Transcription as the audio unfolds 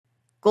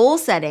Goal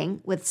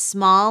setting with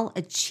small,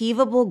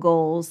 achievable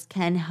goals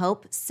can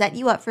help set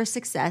you up for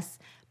success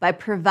by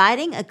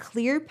providing a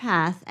clear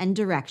path and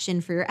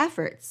direction for your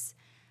efforts.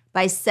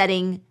 By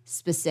setting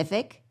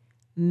specific,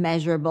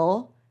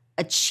 measurable,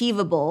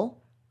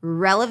 achievable,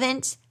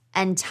 relevant,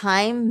 and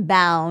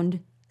time-bound,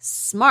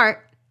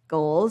 SMART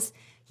goals,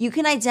 you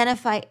can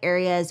identify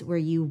areas where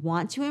you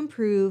want to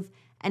improve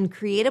and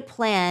create a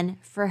plan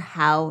for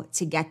how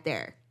to get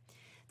there.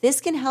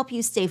 This can help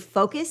you stay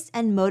focused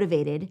and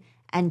motivated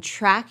and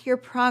track your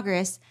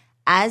progress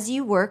as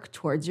you work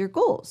towards your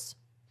goals.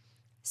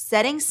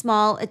 Setting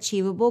small,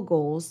 achievable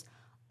goals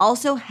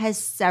also has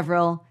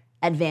several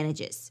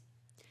advantages.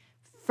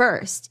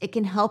 First, it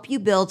can help you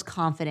build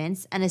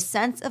confidence and a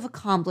sense of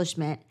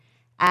accomplishment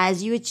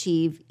as you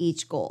achieve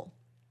each goal.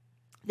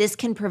 This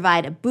can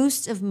provide a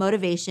boost of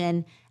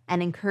motivation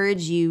and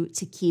encourage you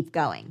to keep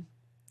going.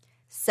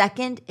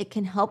 Second, it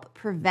can help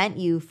prevent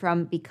you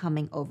from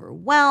becoming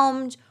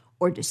overwhelmed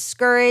or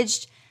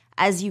discouraged,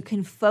 as you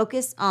can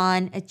focus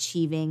on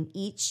achieving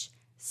each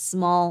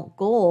small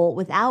goal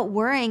without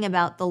worrying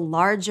about the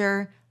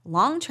larger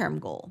long-term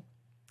goal.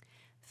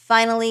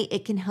 Finally,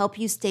 it can help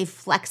you stay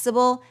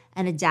flexible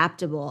and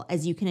adaptable,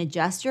 as you can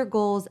adjust your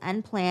goals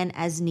and plan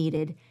as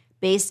needed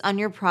based on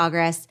your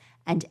progress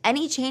and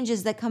any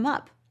changes that come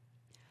up.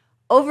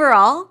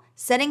 Overall,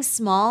 setting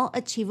small,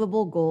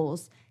 achievable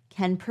goals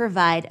can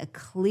provide a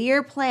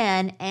clear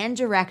plan and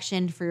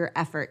direction for your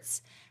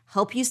efforts,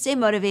 help you stay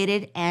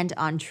motivated and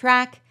on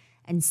track,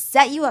 and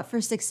set you up for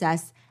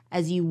success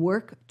as you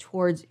work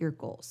towards your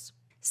goals.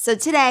 So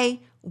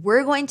today,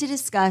 we're going to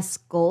discuss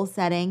goal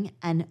setting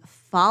and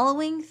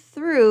following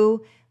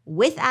through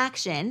with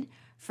action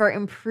for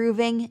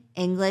improving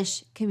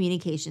English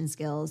communication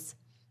skills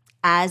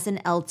as an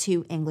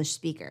L2 English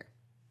speaker.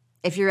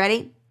 If you're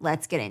ready,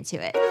 let's get into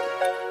it.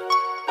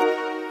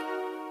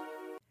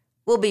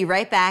 We'll be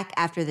right back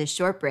after this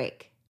short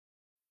break.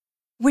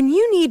 When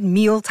you need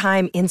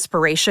mealtime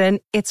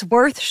inspiration, it's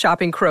worth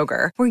shopping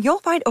Kroger, where you'll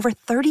find over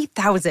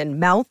 30,000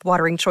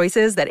 mouth-watering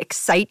choices that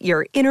excite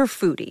your inner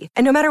foodie.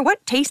 And no matter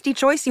what tasty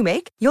choice you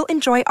make, you'll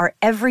enjoy our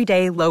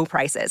everyday low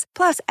prices,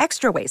 plus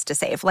extra ways to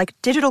save, like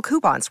digital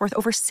coupons worth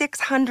over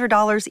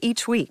 $600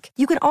 each week.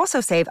 You can also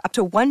save up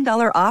to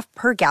 $1 off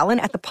per gallon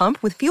at the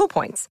pump with fuel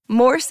points.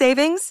 More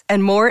savings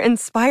and more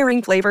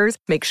inspiring flavors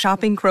make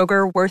shopping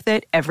Kroger worth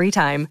it every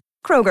time.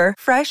 Kroger,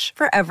 fresh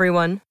for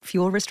everyone.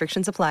 Fuel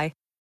restrictions apply.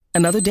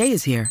 Another day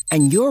is here,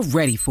 and you're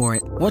ready for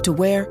it. What to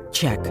wear?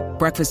 Check.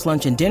 Breakfast,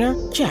 lunch, and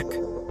dinner? Check.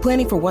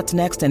 Planning for what's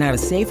next and how to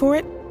save for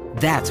it?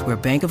 That's where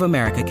Bank of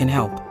America can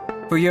help.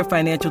 For your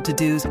financial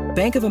to-dos,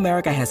 Bank of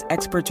America has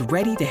experts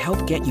ready to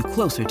help get you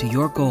closer to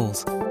your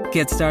goals.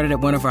 Get started at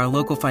one of our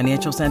local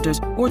financial centers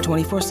or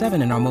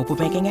 24/7 in our mobile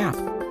banking app.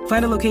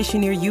 Find a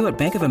location near you at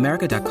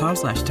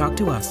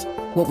bankofamerica.com/talktous.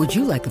 What would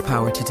you like the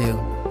power to do?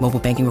 Mobile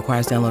banking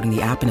requires downloading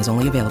the app and is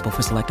only available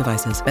for select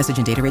devices. Message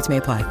and data rates may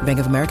apply. Bank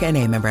of America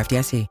N.A., member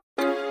FDIC.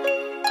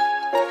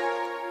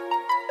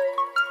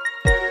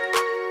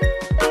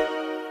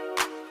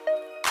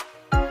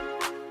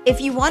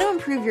 If you want to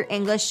improve your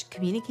English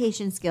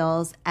communication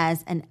skills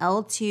as an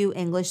L2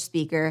 English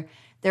speaker,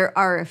 there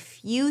are a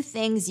few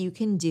things you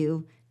can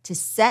do to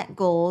set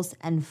goals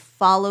and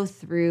follow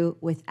through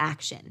with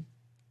action.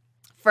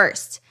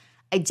 First,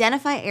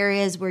 identify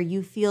areas where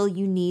you feel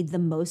you need the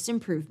most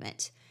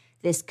improvement.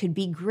 This could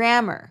be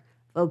grammar,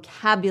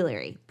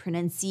 vocabulary,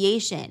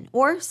 pronunciation,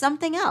 or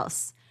something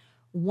else.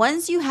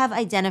 Once you have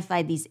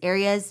identified these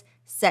areas,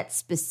 set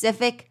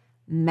specific,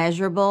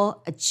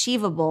 measurable,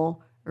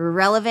 achievable,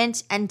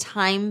 relevant, and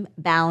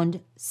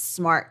time-bound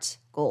SMART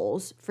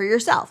goals for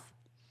yourself.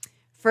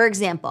 For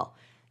example,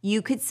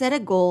 you could set a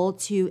goal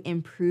to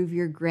improve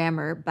your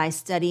grammar by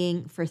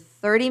studying for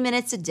 30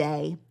 minutes a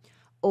day,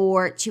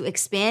 or to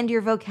expand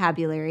your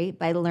vocabulary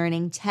by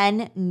learning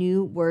 10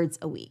 new words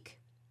a week.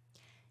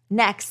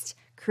 Next,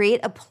 create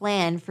a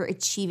plan for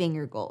achieving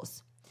your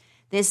goals.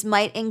 This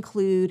might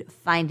include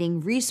finding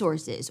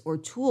resources or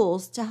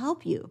tools to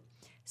help you,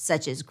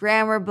 such as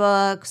grammar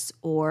books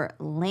or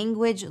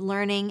language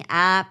learning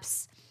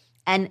apps,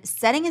 and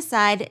setting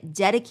aside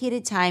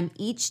dedicated time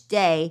each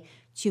day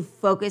to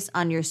focus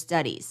on your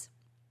studies.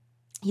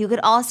 You could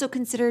also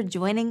consider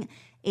joining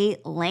a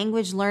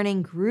language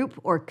learning group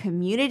or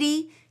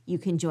community. You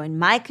can join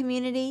my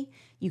community.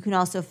 You can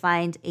also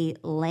find a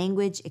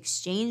language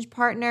exchange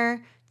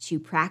partner to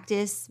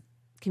practice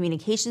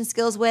communication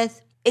skills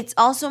with. It's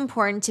also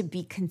important to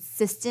be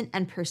consistent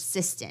and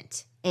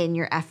persistent in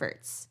your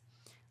efforts.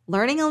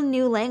 Learning a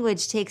new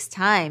language takes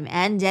time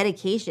and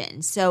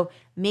dedication, so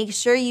make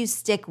sure you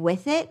stick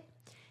with it,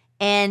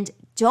 and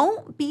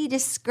don't be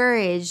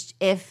discouraged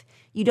if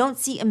you don't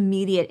see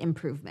immediate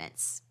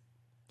improvements.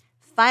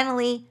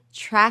 Finally,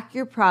 track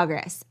your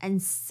progress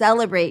and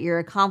celebrate your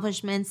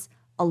accomplishments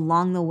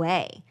along the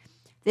way.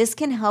 This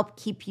can help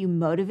keep you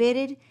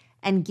motivated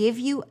and give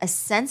you a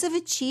sense of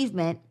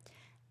achievement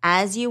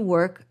as you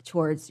work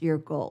towards your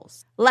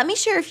goals. Let me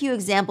share a few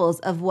examples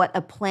of what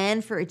a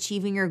plan for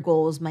achieving your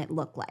goals might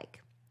look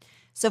like.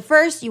 So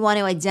first, you want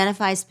to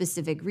identify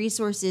specific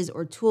resources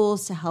or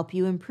tools to help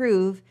you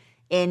improve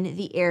in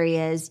the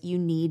areas you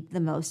need the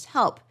most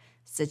help,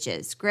 such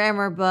as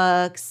grammar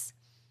books,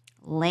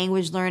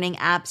 language learning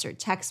apps or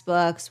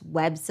textbooks,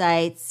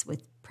 websites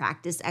with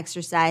practice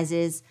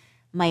exercises,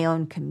 my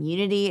own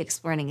community,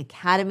 Exploring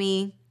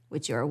Academy,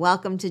 which you are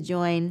welcome to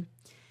join.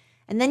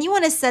 And then you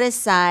want to set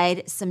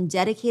aside some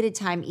dedicated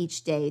time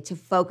each day to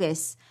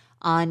focus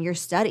on your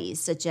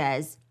studies, such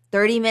as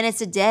 30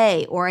 minutes a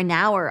day or an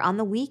hour on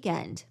the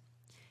weekend.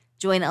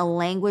 Join a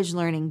language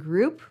learning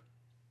group.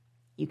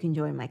 You can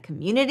join my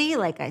community,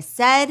 like I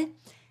said,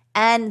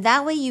 and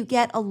that way you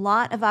get a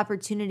lot of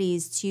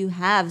opportunities to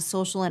have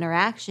social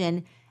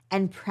interaction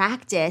and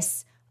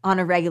practice on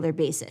a regular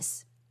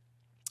basis.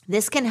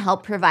 This can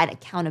help provide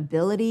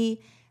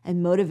accountability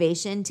and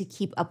motivation to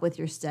keep up with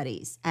your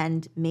studies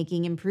and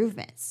making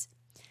improvements.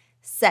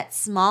 Set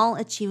small,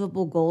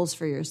 achievable goals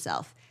for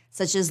yourself,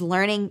 such as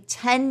learning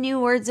 10 new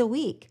words a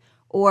week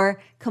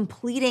or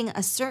completing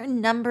a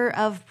certain number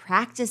of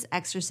practice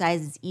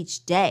exercises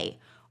each day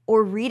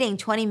or reading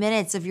 20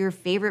 minutes of your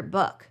favorite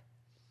book.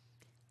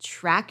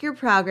 Track your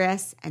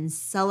progress and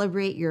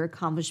celebrate your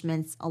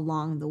accomplishments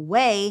along the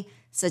way,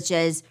 such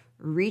as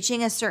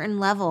reaching a certain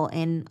level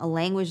in a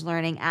language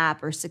learning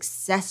app or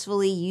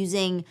successfully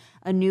using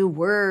a new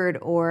word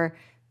or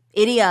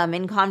idiom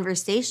in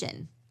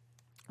conversation.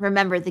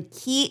 Remember, the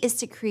key is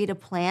to create a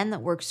plan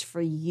that works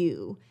for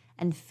you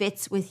and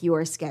fits with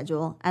your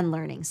schedule and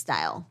learning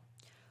style.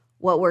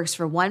 What works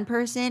for one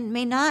person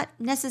may not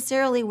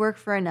necessarily work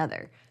for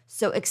another,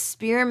 so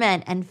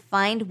experiment and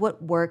find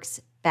what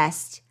works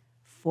best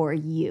for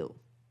you.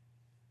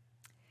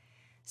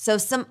 So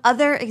some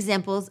other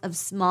examples of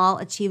small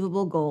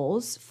achievable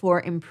goals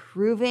for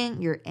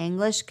improving your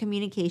English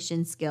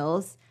communication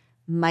skills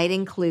might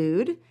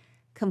include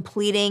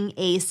completing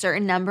a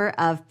certain number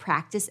of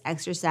practice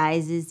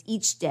exercises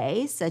each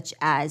day, such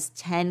as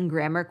 10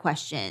 grammar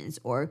questions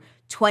or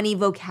 20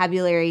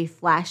 vocabulary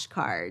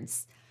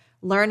flashcards,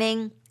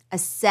 learning a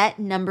set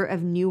number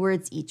of new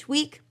words each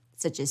week,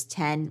 such as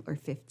 10 or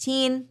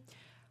 15,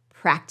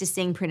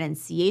 practicing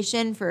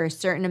pronunciation for a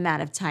certain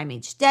amount of time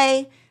each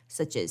day,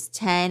 such as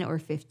 10 or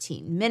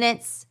 15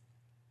 minutes,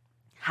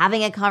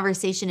 having a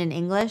conversation in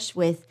English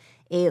with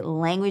a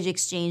language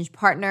exchange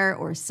partner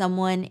or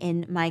someone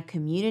in my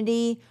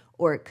community,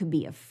 or it could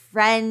be a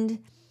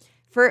friend,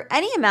 for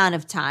any amount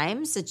of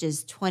time, such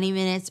as 20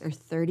 minutes or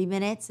 30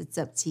 minutes, it's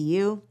up to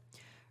you.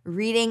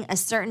 Reading a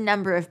certain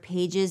number of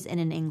pages in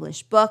an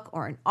English book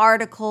or an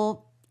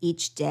article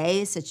each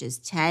day, such as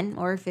 10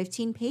 or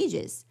 15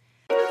 pages.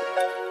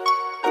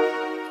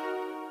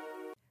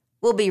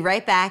 We'll be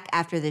right back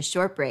after this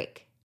short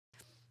break.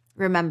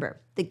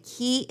 Remember, the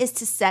key is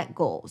to set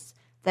goals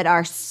that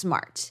are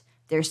SMART.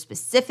 They're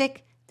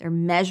specific, they're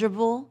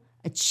measurable,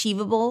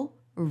 achievable,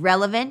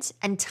 relevant,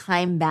 and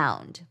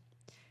time-bound.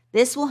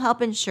 This will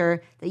help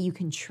ensure that you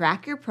can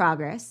track your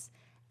progress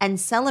and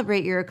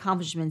celebrate your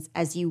accomplishments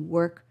as you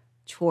work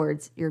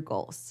towards your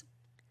goals.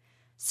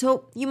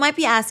 So you might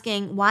be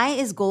asking, why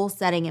is goal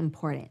setting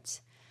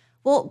important?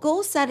 Well,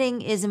 goal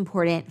setting is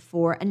important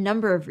for a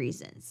number of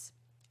reasons.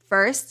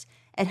 First,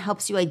 it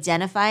helps you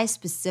identify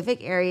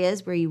specific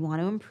areas where you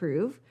want to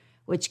improve,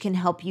 which can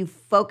help you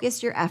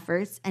focus your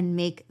efforts and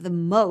make the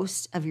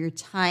most of your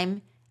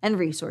time and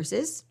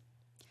resources.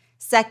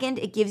 Second,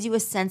 it gives you a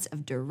sense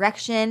of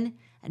direction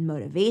and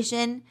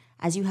motivation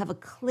as you have a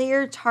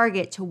clear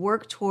target to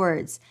work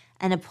towards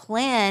and a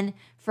plan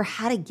for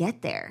how to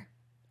get there.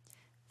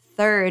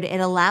 Third, it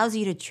allows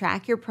you to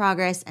track your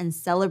progress and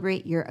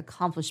celebrate your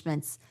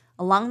accomplishments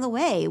along the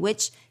way,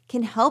 which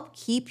can help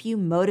keep you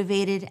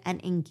motivated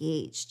and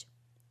engaged.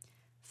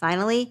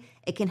 Finally,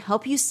 it can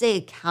help you stay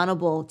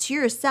accountable to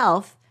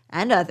yourself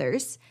and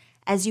others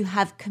as you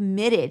have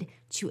committed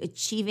to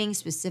achieving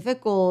specific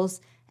goals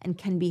and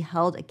can be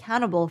held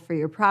accountable for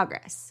your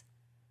progress.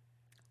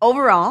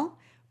 Overall,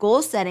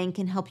 goal setting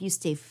can help you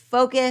stay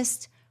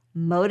focused,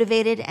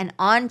 motivated, and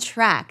on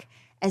track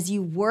as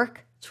you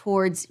work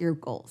towards your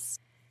goals.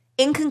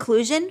 In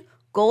conclusion,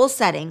 goal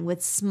setting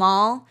with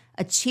small,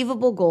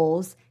 achievable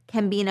goals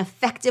can be an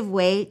effective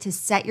way to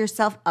set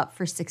yourself up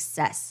for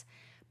success.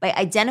 By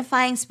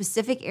identifying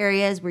specific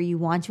areas where you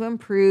want to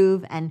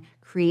improve and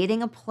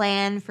creating a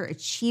plan for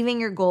achieving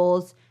your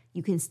goals,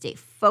 you can stay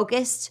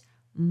focused,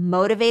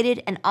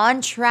 motivated, and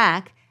on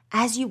track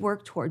as you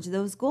work towards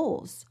those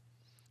goals.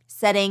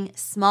 Setting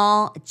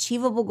small,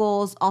 achievable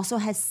goals also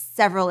has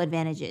several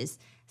advantages,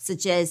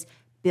 such as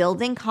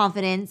building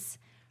confidence,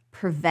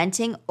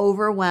 preventing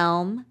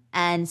overwhelm,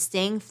 and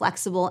staying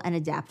flexible and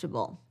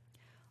adaptable.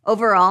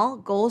 Overall,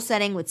 goal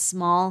setting with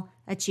small,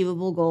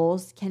 achievable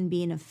goals can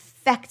be an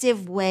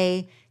effective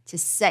way to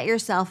set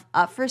yourself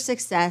up for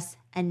success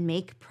and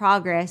make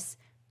progress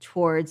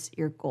towards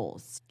your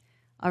goals.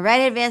 All right,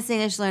 advanced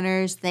English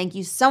learners, thank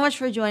you so much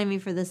for joining me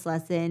for this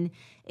lesson.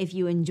 If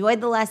you enjoyed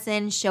the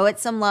lesson, show it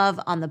some love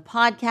on the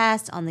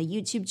podcast, on the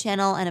YouTube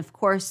channel, and of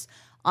course,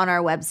 on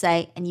our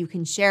website. And you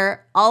can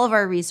share all of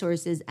our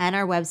resources and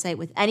our website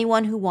with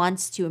anyone who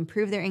wants to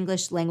improve their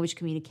English language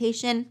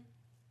communication.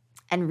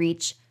 and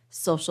reach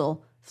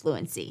social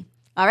fluency.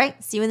 All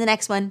right, see you in the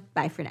next one.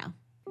 Bye for now.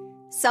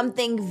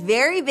 Something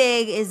very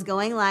big is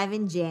going live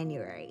in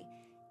January.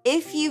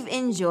 If you've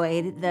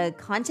enjoyed the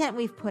content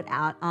we've put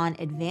out on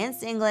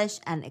advanced English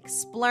and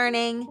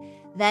Explearning,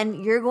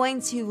 then you're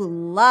going to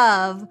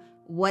love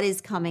what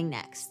is coming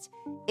next.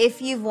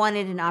 If you've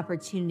wanted an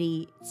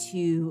opportunity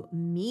to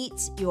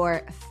meet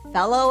your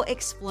fellow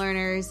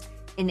Explearners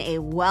in a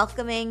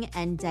welcoming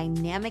and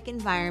dynamic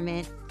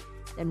environment,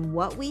 then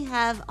what we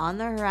have on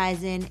the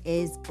horizon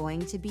is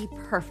going to be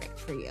perfect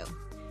for you.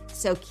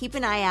 So keep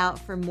an eye out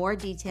for more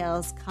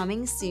details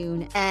coming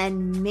soon,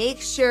 and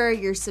make sure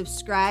you're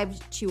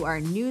subscribed to our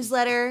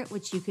newsletter,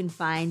 which you can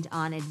find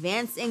on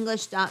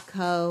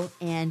advancedenglish.co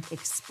and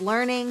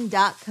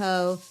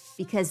explearning.co,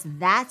 because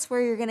that's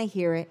where you're going to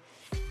hear it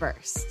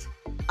first.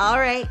 All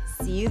right,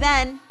 see you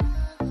then.